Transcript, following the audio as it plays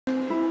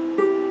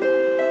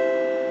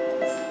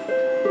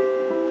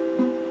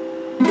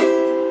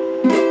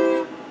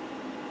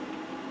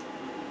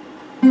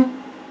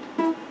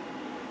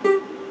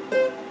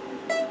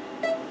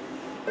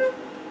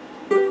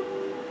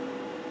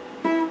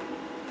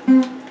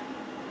I'm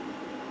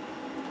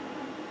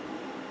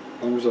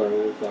sorry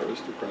if that was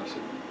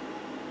depressing.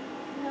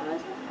 No,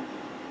 it's okay.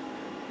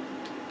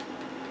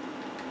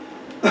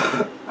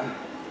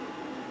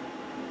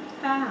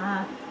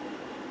 Ah.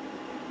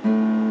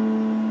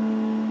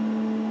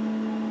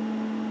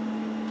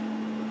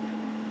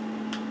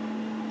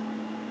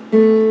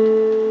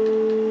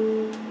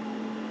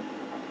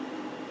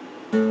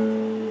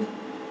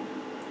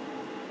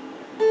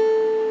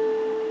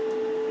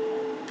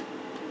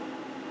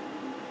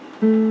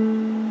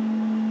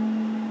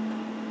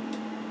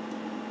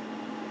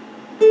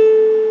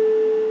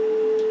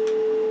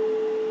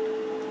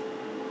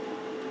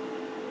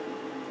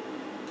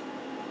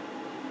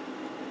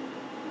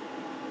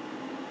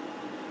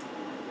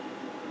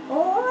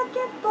 Oh,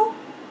 tempo.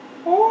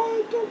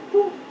 Oh,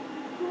 tempo.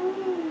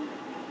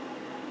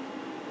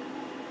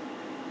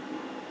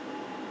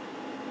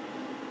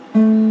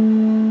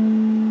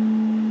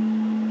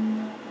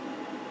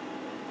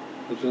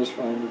 I just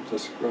find a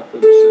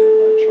discrepancy in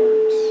my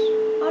charts.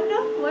 Oh no,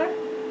 where?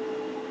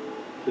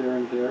 Here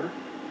and here.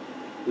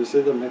 You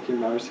see the Mickey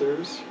Mouse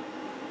ears?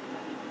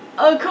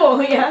 Oh,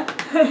 cool, yeah.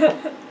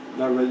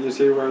 No, but you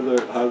see where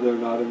how they're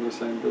not in the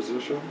same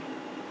position?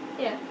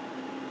 Yeah.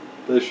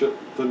 They should,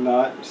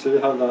 see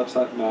how that's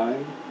at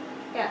 9?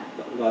 Yeah.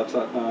 That's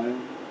at 9.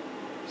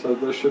 So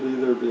this should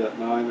either be at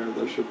 9 or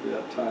this should be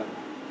at 10.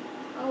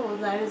 Oh,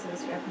 that is a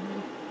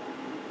discrepancy.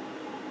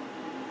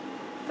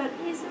 But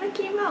he's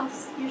Mickey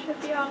Mouse. You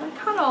should be all like,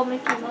 hello,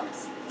 Mickey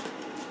Mouse.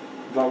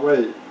 But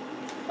wait.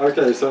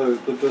 Okay, so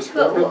the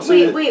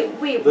discrepancy...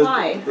 Wait,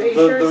 why? Are you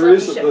sure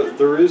something shifted?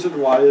 The reason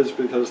why is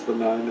because the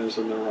 9 is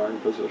in the wrong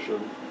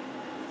position.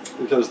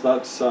 Because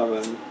that's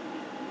 7.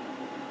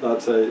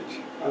 That's 8.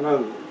 I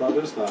know, that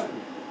is 9.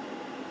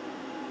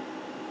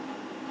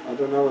 I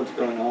don't know what's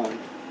going on.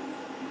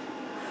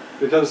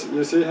 Because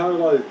you see how,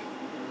 like,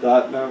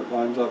 that note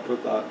lines up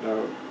with that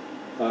note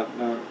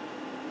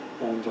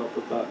lines up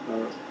with that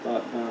note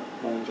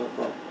lines up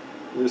with...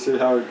 You see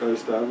how it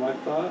goes down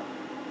like that?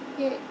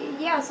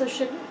 Yeah, so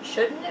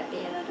shouldn't it be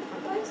in a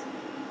different place?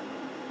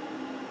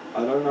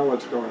 I don't know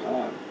what's going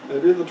on.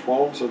 Maybe the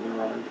 12's in the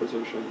wrong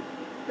position.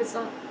 It's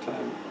not.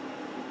 10.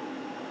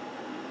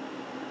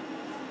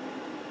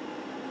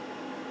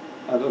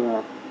 I don't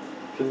know.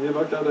 Can you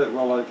look at it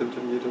while I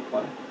continue to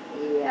play?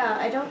 Yeah,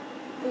 I don't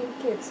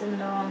think it's in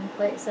the wrong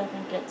place. I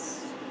think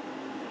it's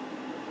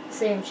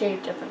same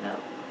shape, different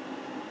note.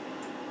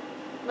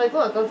 Like,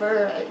 look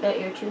over at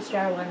your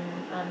 2-star one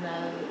on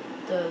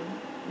the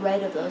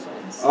right of those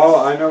ones. Oh,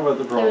 I know what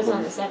the problem There was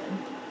on the is.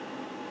 7.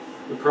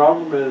 The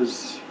problem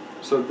is,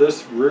 so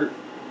this root,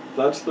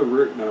 that's the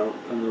root note,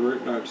 and the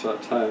root note's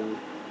at 10.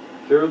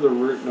 Here the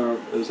root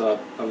note is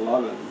at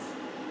 11.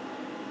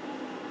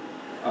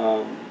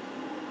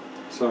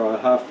 So I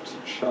have to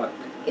check.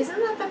 Isn't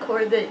that the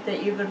chord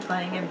that you've been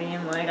playing and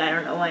being like, I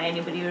don't know why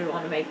anybody would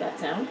want to make that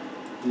sound?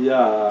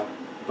 Yeah,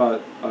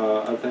 but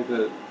I think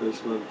it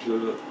is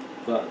legit.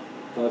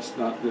 That's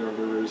not the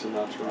only reason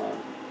that's wrong.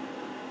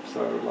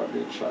 So let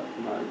me check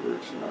my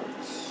root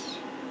notes.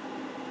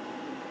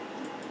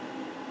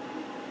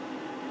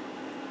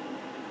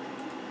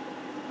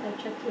 I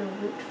check your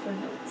root for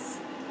notes.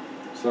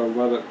 So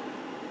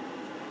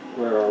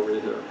where are we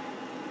here?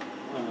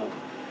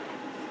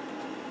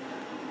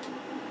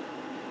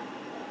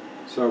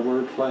 So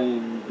we're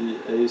playing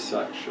the A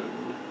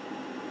section.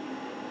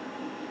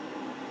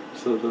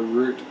 So the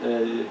root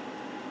A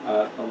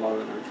at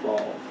 11 or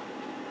 12.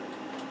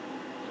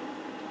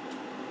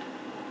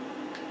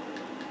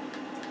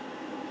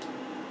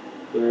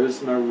 There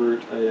is no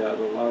root A at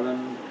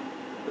 11.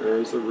 There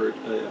is a root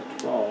A at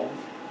 12.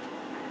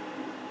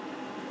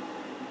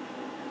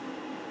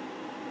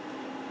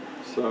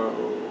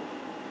 So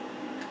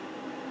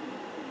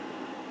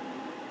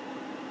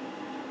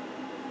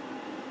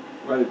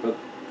wait, but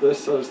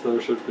this says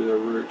there should be a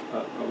root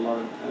at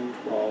 11 and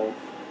 12.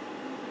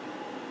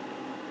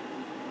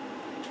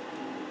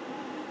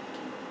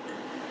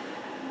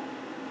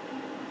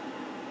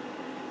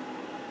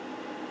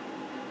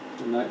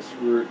 The next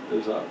root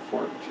is at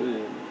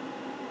 14.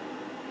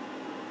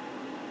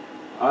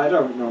 I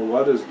don't know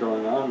what is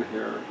going on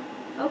here.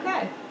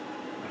 Okay.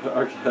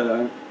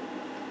 Okay,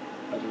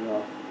 I don't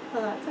know.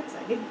 Well, that's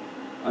exciting.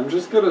 I'm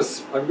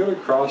gonna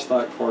cross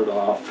that chord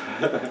off.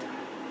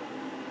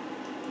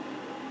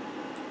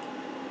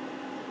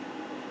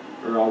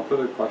 Or I'll put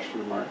a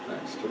question mark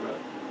next to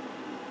it.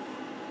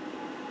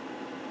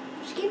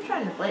 Just keep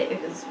trying to play it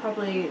because it's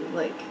probably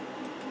like,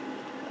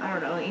 I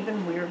don't know,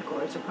 even weird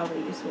chords are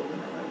probably useful in the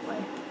right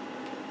way.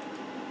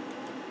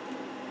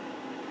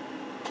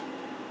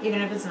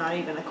 Even if it's not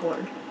even a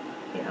chord,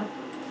 you know?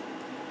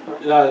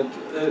 Yeah,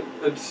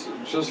 it's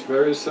just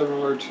very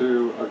similar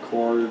to a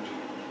chord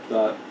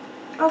that...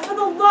 Oh, for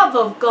the love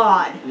of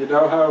God! You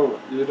know how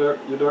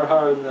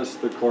in this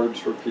the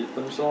chords repeat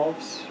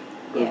themselves?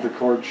 Or Yeah. the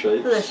chord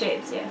shapes? The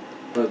shapes, yeah.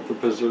 But the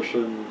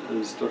position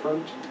is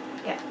different?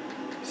 Yeah.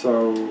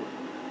 So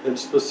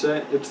it's the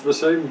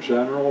same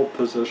general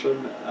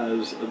position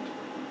as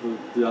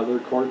the other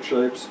chord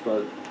shapes,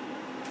 but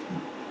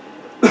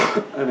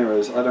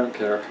Anyways, I don't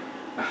care.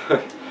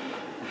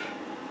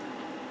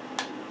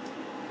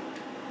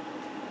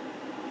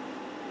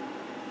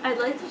 I'd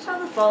like to tell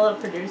the Fallout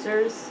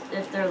producers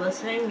if they're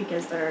listening,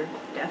 because they're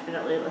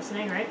definitely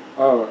listening, right?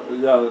 Oh,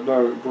 yeah,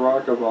 no,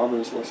 Barack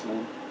Obama's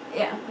listening.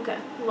 Yeah, okay.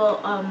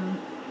 Well,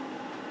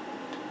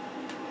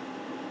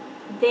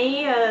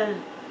 they,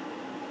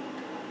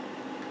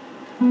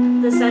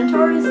 the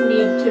centaurs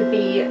need to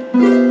be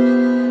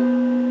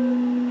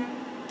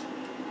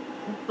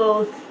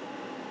both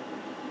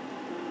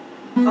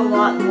a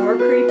lot more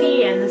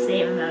creepy and the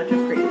same amount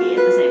of creepy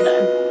at the same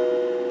time.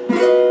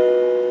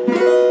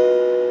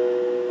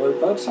 Like,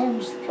 that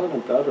sounds kind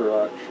of better,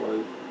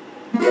 actually.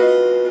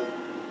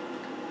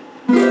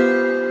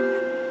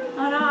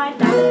 Oh no, I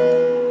don't.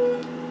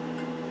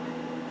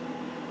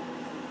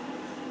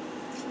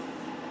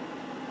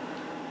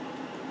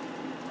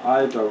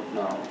 I don't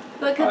know.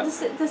 But could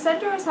the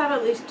centaurs have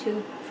at least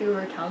 2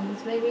 fewer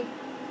tongues, maybe?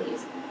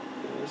 Please.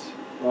 Yes.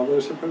 Well,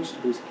 they're supposed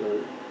to be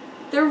scary.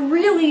 They're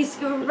really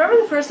scary. Remember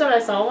the first time I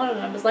saw one and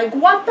I was like,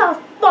 what the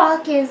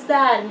fuck is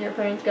that? And your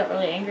parents got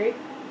really angry?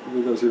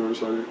 Because you were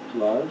so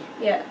loud?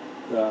 Yeah.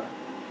 Yeah.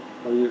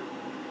 Well,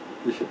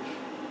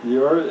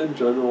 you are in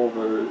general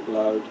very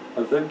loud.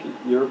 I think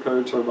your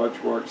parents are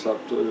much more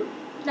accepting of...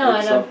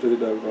 I don't do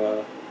that in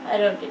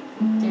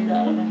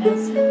my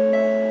house.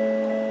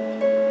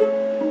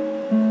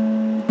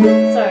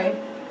 Sorry.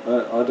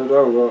 I don't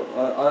know. Well,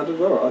 I don't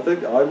know. I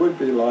think I would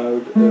be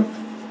loud if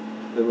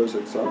it was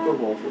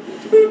acceptable for me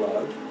to be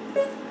loud.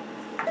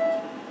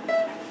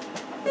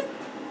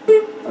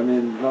 I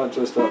mean, not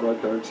just at my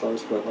parents'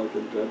 house, but like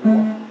in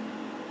general.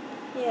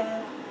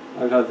 Yeah.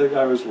 Like, I think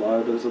I was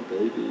loud as a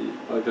baby,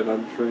 like an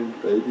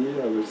untrained baby.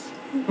 I was...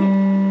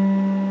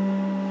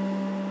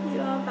 You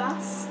are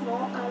fast,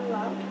 small, and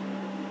loud.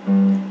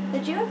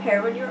 Did you have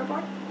hair when you were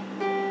born?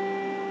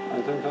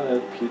 I think I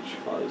had peach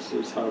fuzz,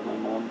 is how my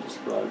mom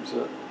describes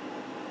it.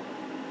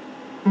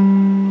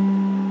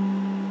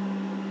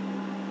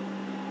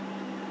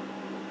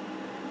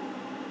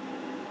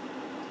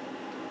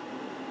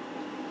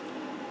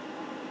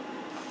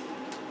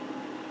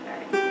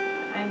 Alright.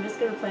 I'm just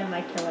gonna play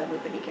my Kill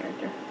Everybody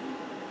character.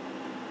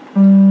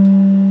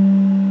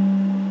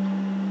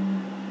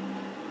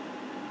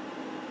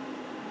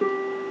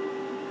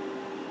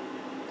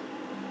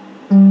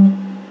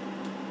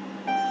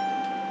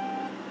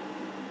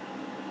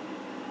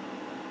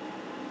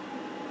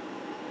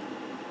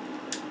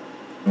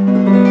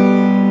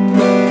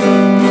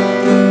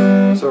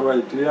 So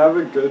wait, do you have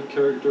a good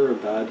character, a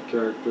bad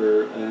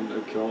character, and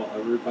a kill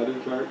everybody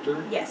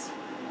character? Yes.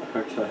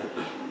 Okay.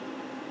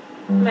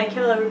 My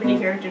Kill Everybody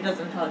character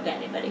doesn't talk to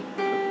anybody.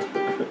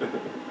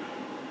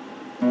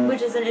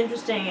 Which is an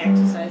interesting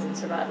exercise in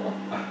survival.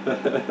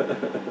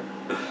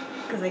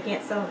 Because I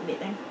can't sell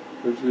anything.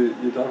 Which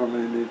you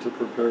definitely need to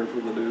prepare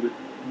for the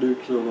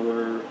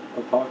nuclear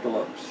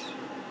apocalypse.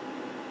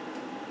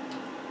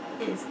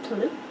 Is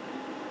true.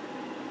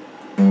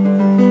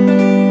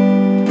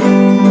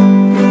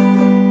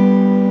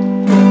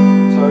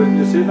 So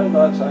you see how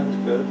that sounds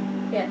good?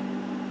 Yeah.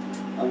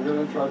 I'm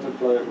gonna try to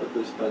play it with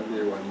this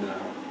bendy one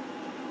now.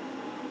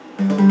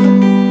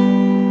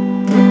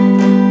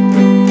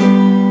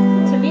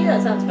 To me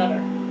that sounds better.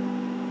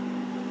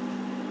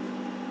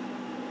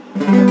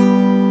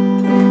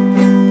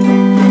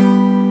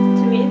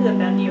 To me the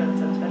bendy one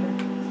sounds better.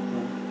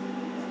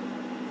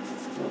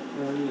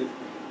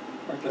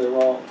 Okay,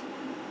 well,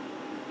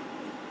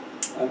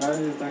 I know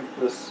you think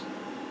this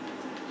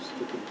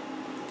stupid...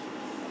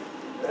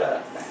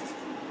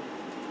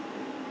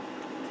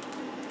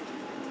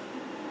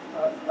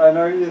 I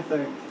know you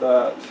think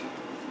that...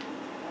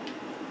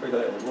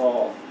 Okay,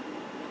 well,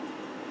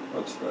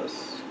 what's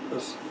this?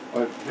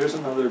 Here's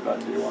another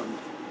bendy one.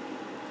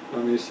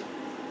 Let me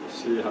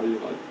see how you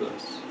like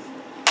this.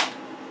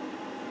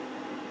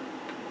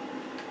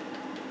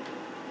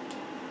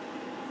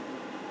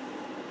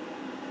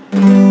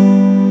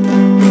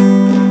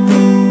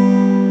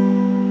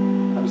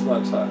 How does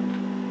that sound?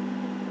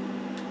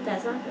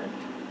 That's not good.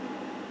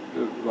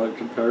 Like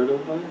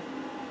comparatively?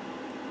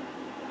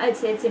 I'd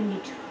say it's in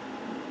between.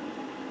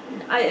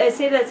 I'd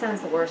say that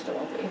sounds the worst of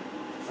all three.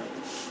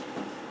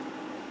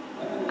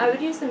 I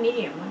would use the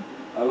medium one.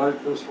 I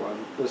like this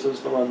one. This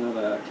is the one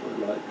that I actually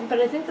like. But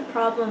I think the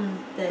problem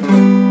that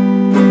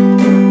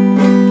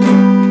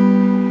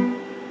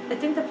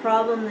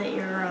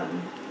you're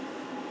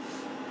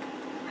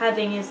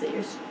having is that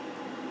you're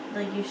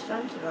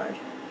stunned too hard.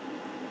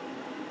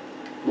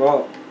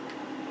 Well,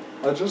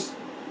 I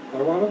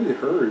want to be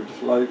heard.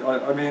 Like,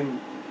 I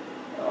mean,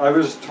 I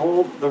was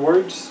told, the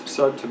words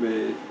said to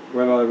me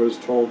when I was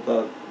told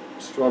that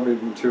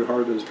strumming too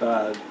hard is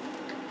bad,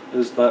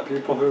 is that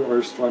people who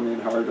are strumming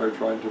hard are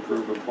trying to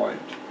prove a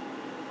point.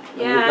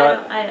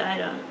 Yeah, I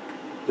don't.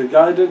 The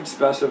guy didn't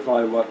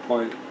specify what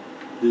point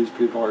these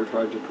people are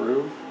trying to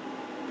prove,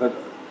 but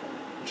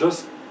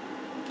just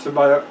to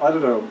my, I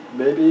don't know,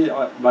 maybe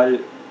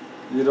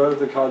you know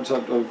the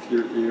concept of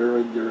your ear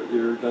and your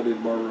ear getting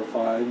more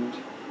refined?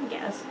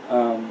 Yes.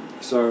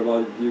 So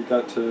like you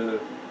get to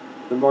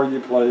the more you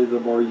play, the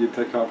more you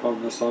pick up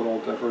on the subtle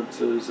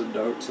differences in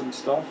notes and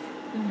stuff.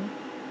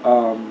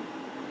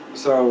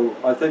 So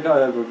I think I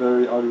have a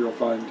very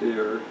unrefined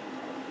ear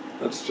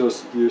that's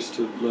just used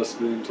to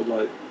listening to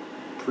like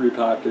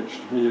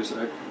prepackaged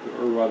music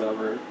or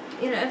whatever.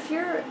 You know, if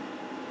your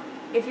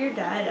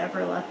dad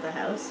ever left the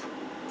house,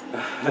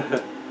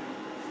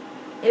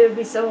 it would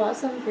be so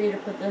awesome for you to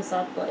put this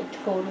up like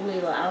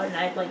totally loud, and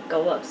I'd like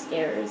go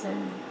upstairs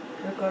and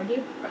record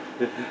you.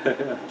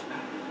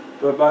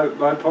 But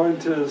my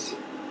point is,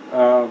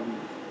 I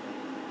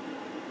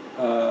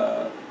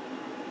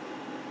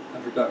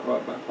forgot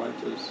what my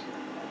point is.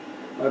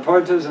 My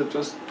point is it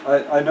just,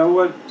 I know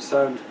what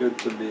sounds good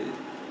to me,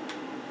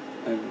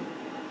 and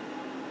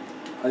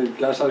I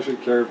guess I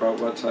should care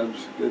about what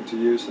sounds good to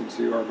you since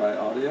you are my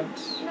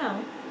audience.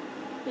 No,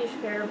 you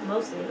should care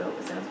mostly about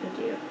what sounds good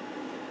to you.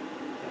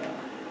 Yeah.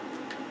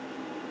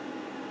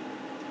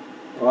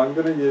 Well, I'm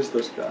going to use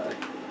this guy,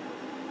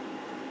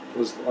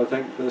 because I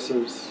think this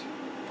is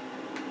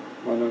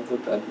one of the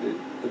bendy.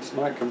 It's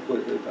not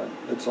completely bent.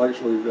 It's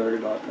actually very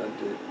not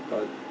bendy,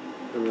 but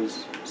it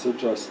was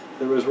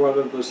It was one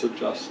of the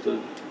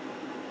suggested,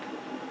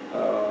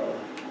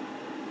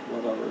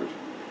 whatever,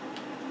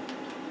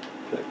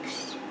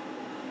 picks.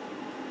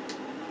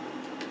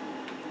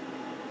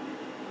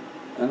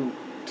 And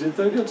do you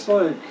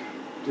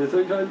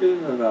think I'm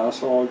being an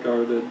asshole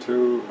going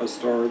into a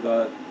store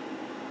that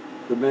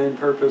the main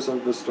purpose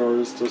of the store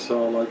is to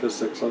sell like a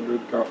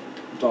 $600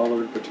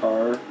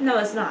 guitar? No,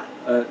 it's not.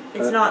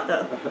 It's not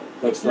though.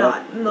 It's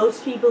not.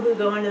 Most people who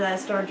go into that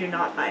store do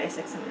not buy a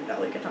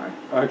 $600 guitar.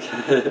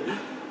 Okay.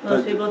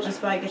 Most people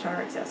just buy guitar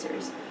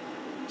accessories.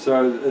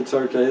 So it's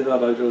okay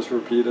that I just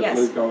repeatedly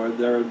Yes. go in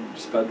there and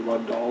spend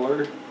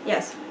 $1?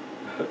 Yes.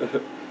 I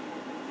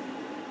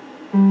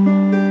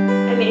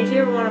mean, if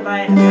you ever want to buy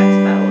an effects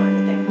pedal or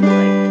anything,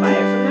 like, buy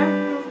it from there.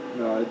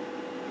 No,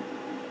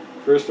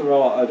 first of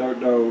all, I don't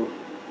know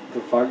the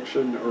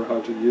function or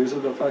how to use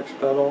an effects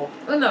pedal.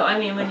 Well, no, I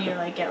mean when you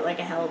like get like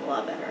a hell of a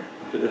lot better.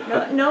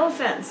 Yeah. No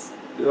offense.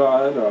 Yeah,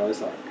 I know, I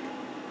suck.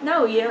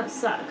 No, you don't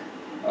suck.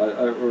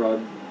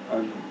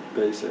 I'm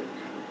basic.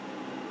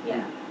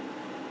 Yeah.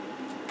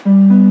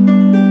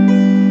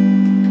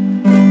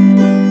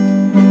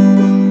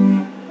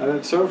 And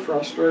it's so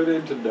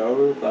frustrating to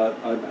know that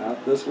I'm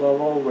at this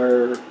level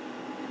where,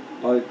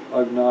 like,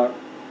 I'm not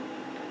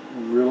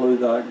really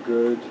that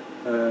good,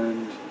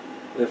 and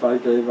if I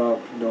gave up,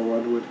 no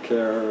one would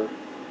care.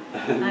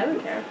 I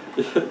would care.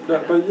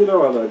 No, but you know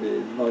what I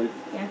mean. Like,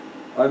 yeah.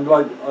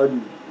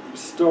 I'm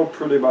still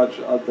pretty much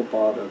at the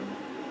bottom,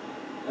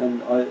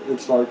 and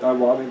it's like I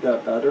want to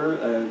get better,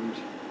 and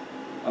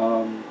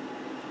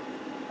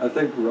I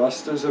think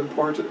rest is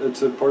important.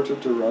 It's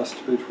important to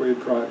rest between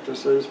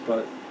practices,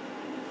 but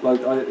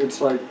like it's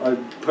like I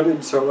put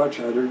in so much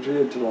energy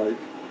into like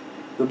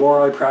the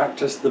more I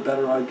practice, the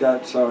better I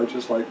get. So I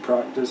just like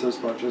practice as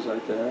much as I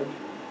can.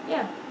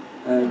 Yeah.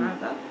 And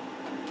that.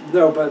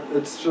 no, but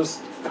it's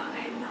just. Fuck,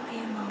 I have no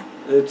ammo.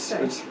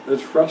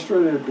 It's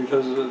frustrating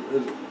because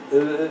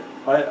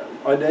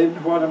I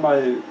named one of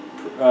my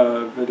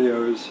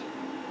videos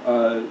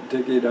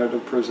digging out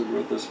of prison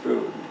with a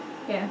spoon.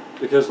 Yeah.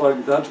 Because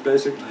like that's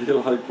basically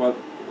like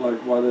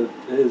what it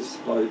is.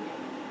 Like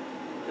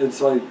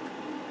it's like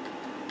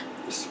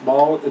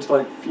small. It's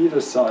like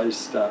fetus-sized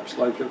steps.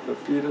 Like if a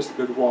fetus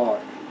could walk,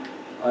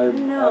 I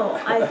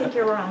think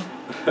you're wrong.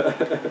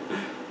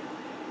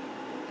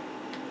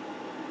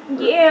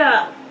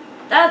 Yeah,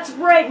 that's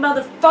right,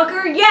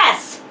 motherfucker.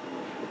 Yes.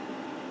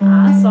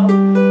 Asshole.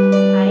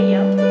 I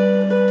yelled.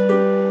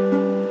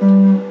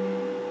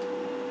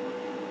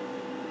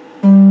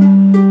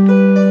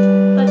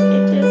 But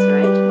it is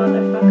right,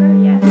 motherfucker.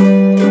 Yeah.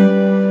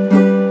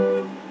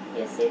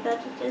 You see that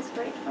it is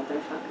right,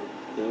 motherfucker?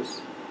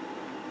 Yes.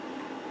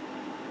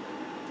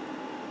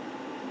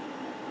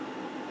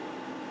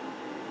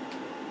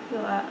 You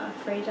are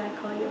afraid I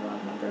call you a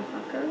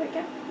motherfucker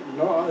again?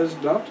 No, it's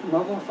not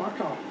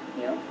motherfucker.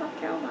 You fuck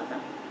your mother.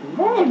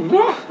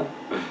 No.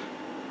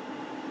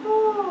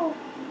 Oh.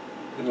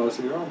 Unless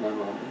you are my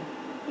mommy.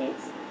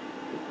 Yes.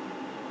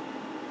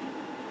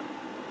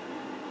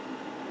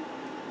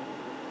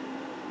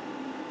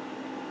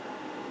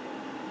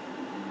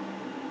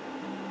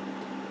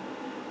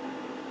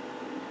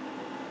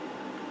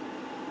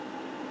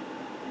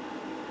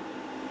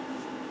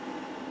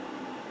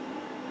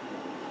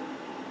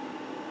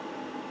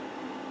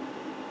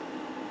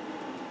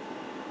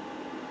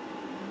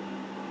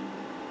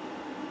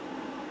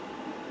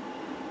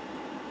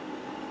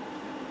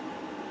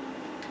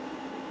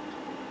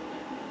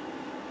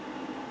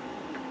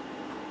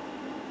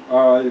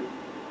 I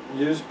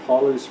used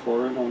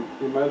polysporin on.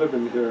 You might have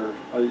been here.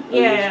 I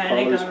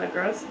I got it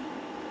gross.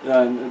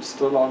 Yeah, and it's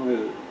still on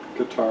the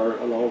guitar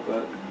a little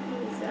bit.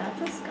 Is that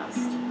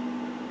disgusting?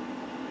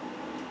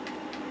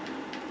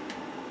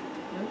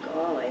 You go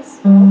away,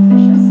 small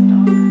vicious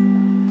dog.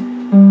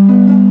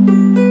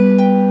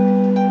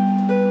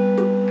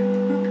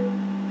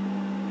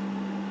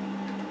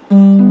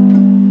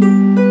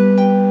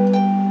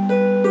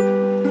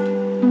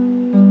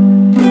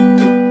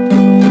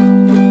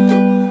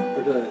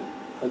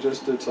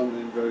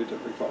 something very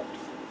difficult.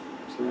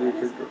 So you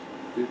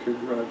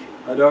can graduate.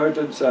 I know it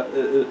didn't say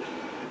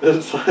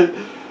it's like.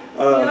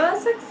 You're a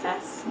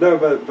success. No,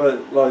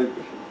 but like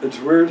it's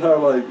weird how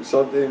like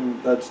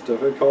something that's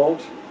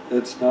difficult,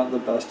 it's not the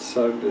best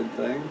sounding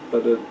thing,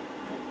 but it.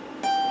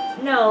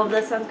 No,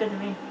 that sounds good to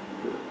me.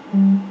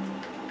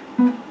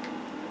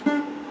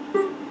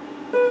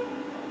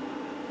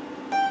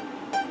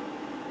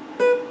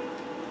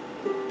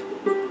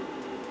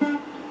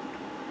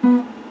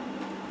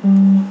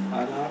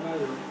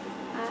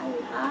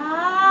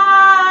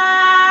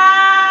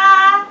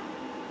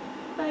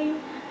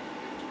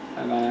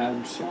 And I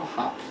am so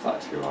happy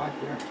that you are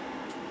here.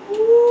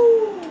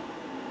 Ooh.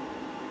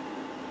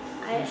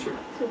 You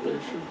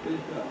should be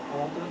here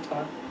all the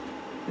time.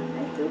 I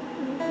do.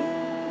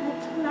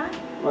 That's nice.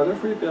 What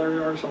if we bury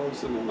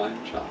ourselves in a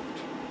mine shaft?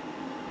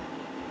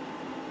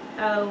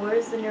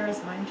 Where's the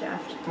nearest mine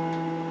shaft?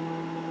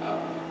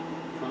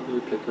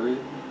 Probably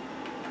Pickering.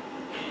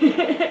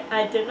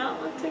 I did not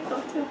want to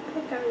go to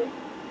Pickering.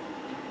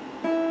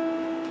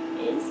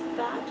 It's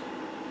bad.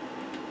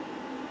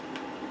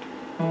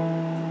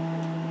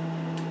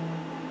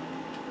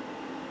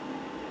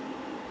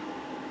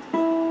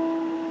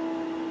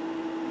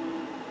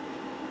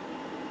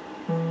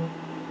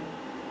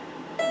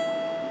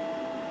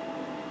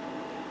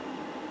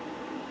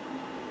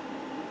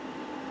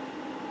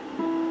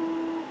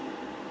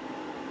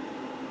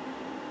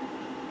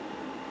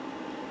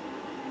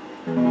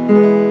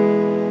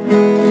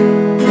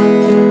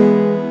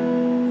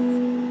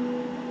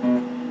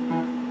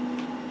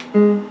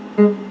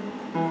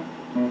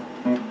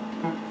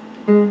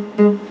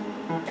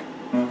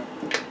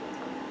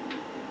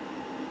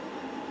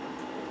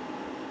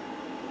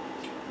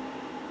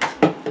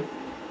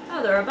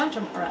 Oh, there are a bunch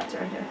of more rats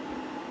around here.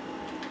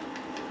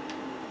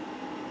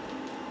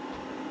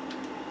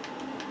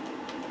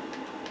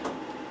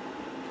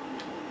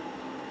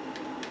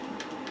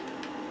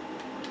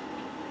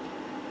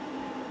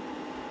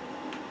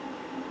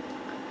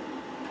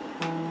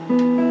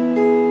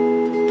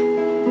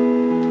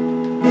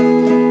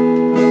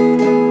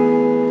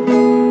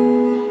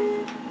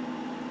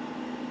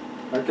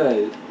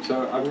 Okay,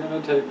 so I'm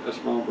going to take a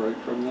small break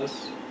from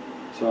this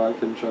so I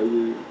can show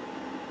you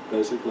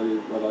basically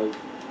what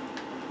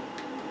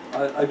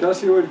I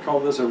guess you would call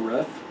this a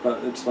riff,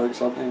 but it's like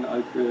something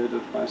I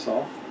created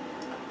myself.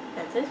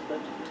 That is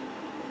good.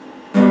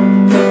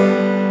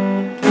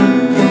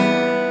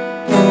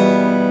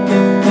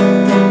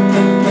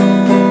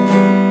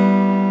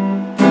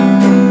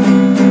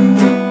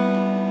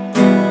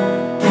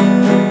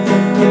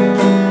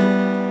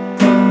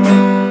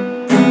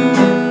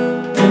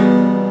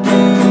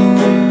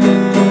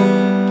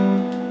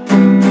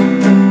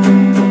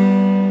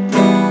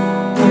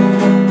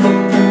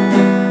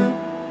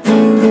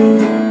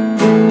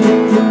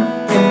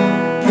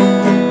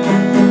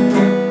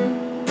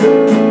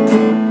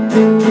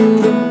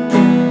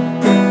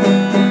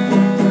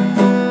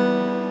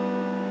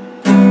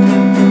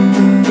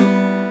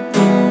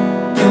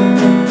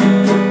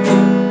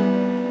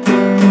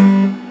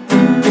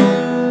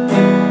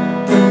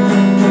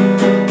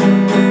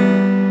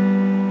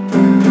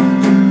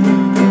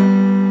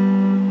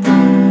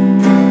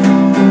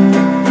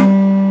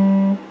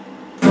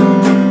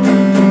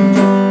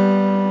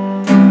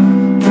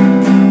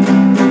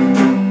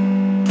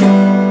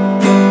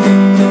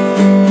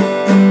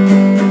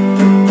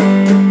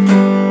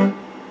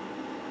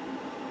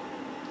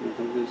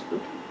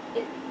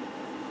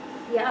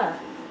 Yeah.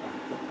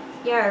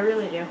 Yeah, I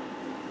really do.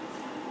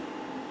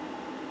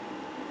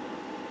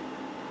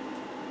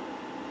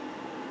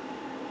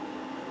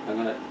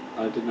 And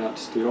I did not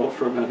steal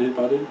from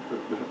anybody.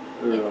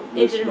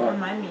 It didn't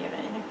remind me of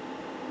anything.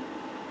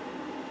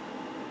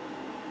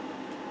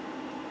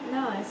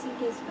 No, I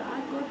think it's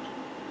very good.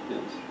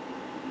 Yes.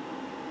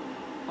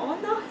 Oh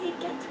no, he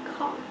gets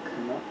cock.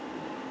 No.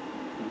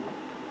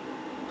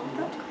 Oh,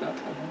 Not that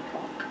any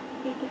cock.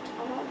 he gets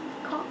all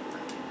cock.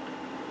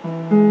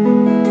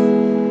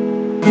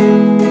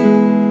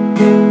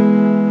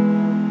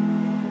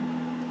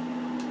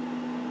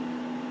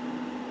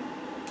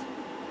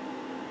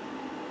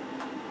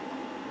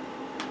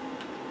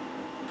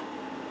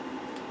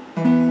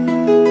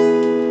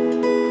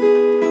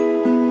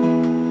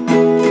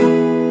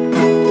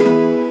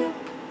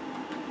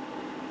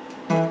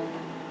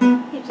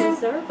 He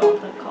deserves all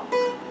the cock.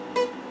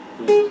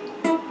 Yes.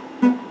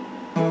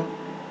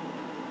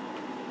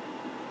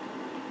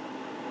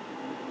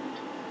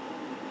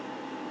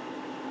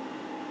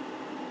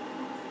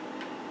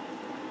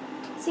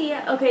 See,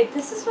 yeah, okay,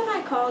 this is what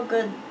I call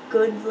good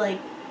like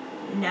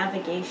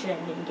navigation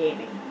in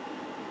gaming.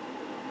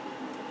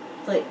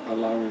 Like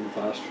Allowing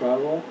fast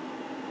travel.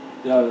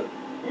 Yeah.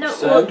 no,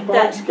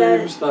 Sandbox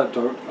games that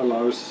don't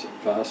allow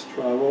fast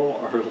travel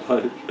are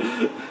like.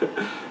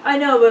 I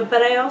know,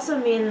 but I also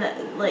mean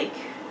that, like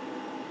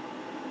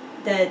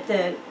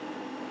the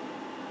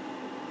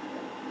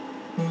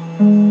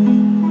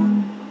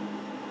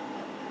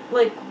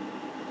like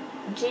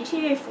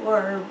GTA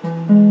 4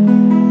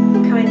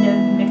 kind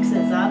of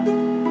mixes up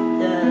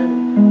the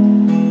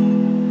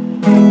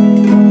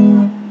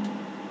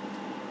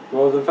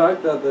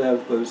fact that they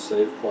have those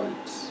save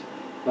points,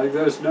 like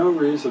there's no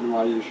reason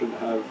why you shouldn't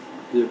have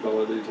the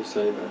ability to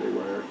save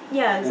anywhere.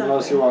 Yeah, exactly.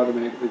 Unless you want to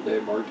make the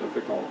game more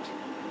difficult.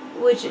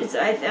 Which is,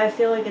 I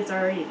feel like it's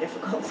already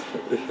difficult.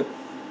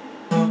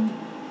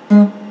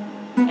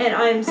 And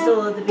I'm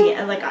still at the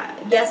beginning. Like,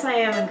 yes, I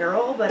am a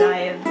girl, but I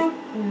have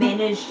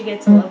managed to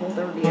get to level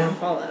 30 on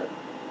Fallout.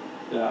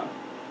 Yeah.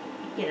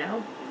 You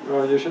know?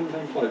 Well, you shouldn't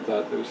think like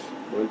that. There's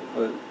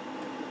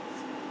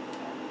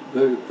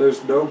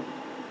there's no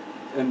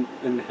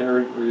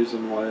inherent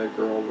reason why a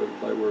girl would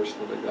play worse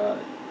than a guy.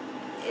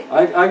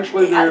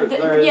 Actually,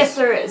 there is. Yes,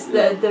 there is.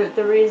 Yeah.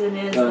 The reason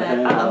is that.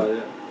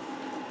 Yeah.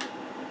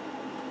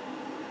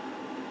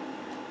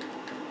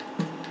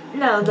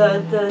 No,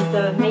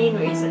 the main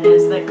reason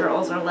is that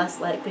girls are less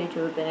likely to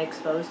have been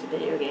exposed to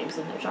video games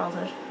in their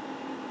childhood.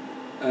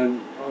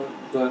 And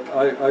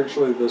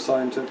actually the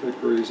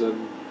scientific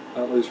reason,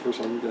 at least for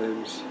some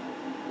games,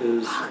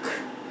 is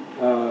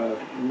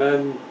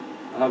men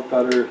have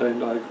better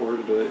hand-eye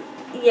coordination.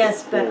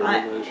 Yes, but I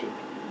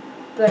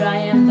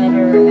am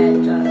better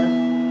at.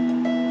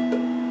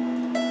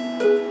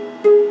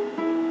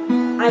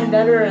 I'm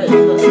better at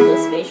most of the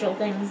spatial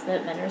things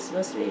that men are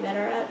supposed to be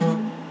better at.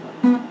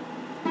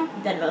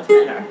 Than most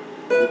men are.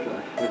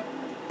 Okay.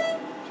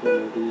 So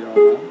maybe you are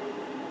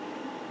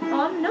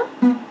that? No.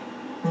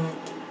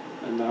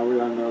 And now we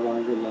are no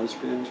longer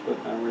lesbians, but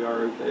now we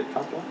are a gay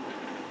couple?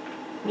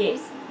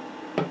 Yes.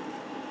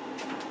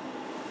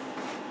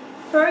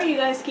 For you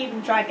guys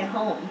keeping track at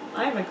home,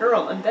 I'm a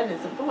girl and Ben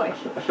is a boy.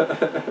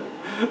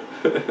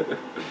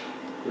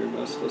 We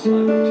must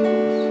assign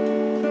ourselves.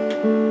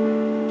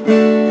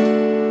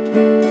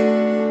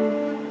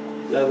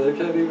 Yeah, they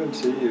can't even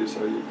see you,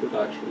 so you could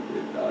actually be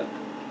a guy.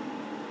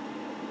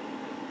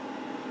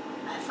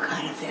 I've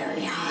got a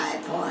very high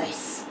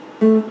voice.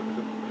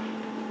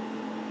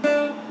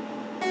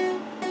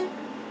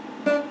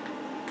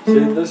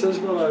 See, this is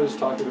what I was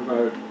talking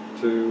about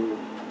to...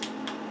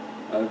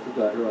 I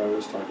forgot who I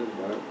was talking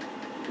about.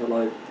 But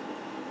like,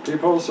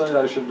 people say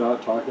I should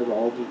not talk at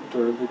all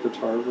during the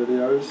guitar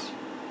videos.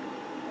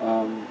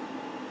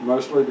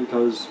 Mostly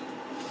because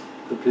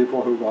the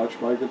people who watch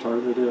my guitar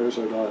videos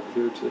are not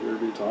here to hear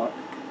me talk.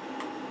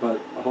 But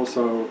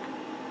also,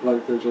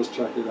 like, they're just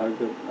checking out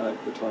good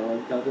guitar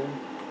I'm getting.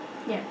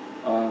 Yeah.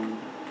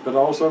 But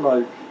also,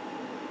 like,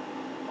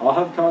 I'll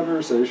have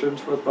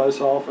conversations with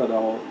myself and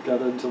I'll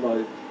get into,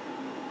 like,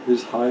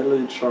 these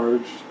highly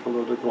charged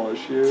political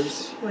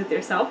issues. With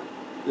yourself?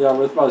 Yeah,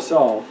 with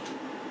myself.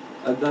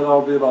 And then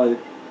I'll be like,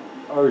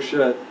 oh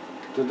shit,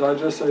 did I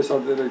just say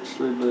something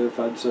extremely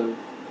offensive?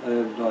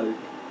 And, like,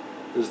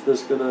 is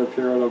this going to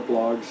appear on a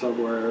blog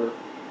somewhere?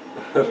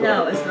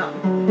 No, it's not.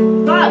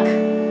 Fuck!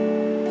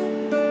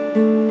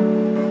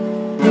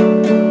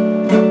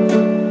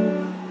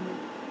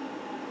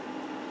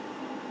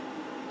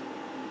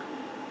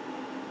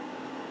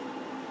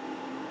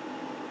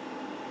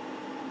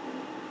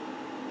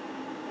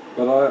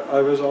 But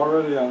I was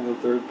already on the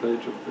third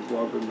page of the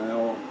Globe and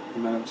Mail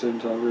announcing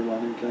to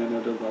everyone in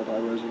Canada that I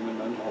was in a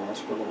mental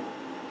hospital.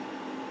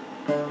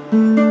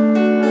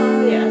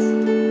 Oh, yes.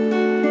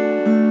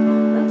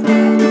 That's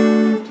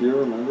okay. Do you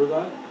remember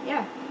that?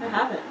 Yeah, I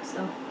have it,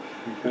 so.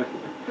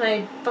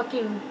 My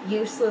fucking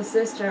useless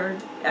sister,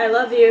 I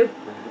love you,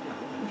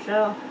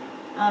 Michelle,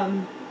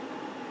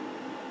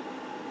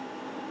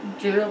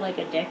 drew like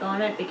a dick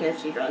on it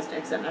because she draws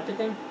dicks on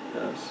everything.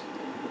 Yes.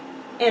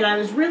 And I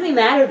was really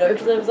mad at her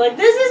because I was like,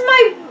 this is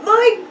my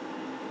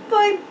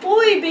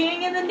boy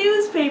being in the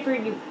newspaper,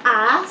 you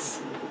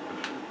ass.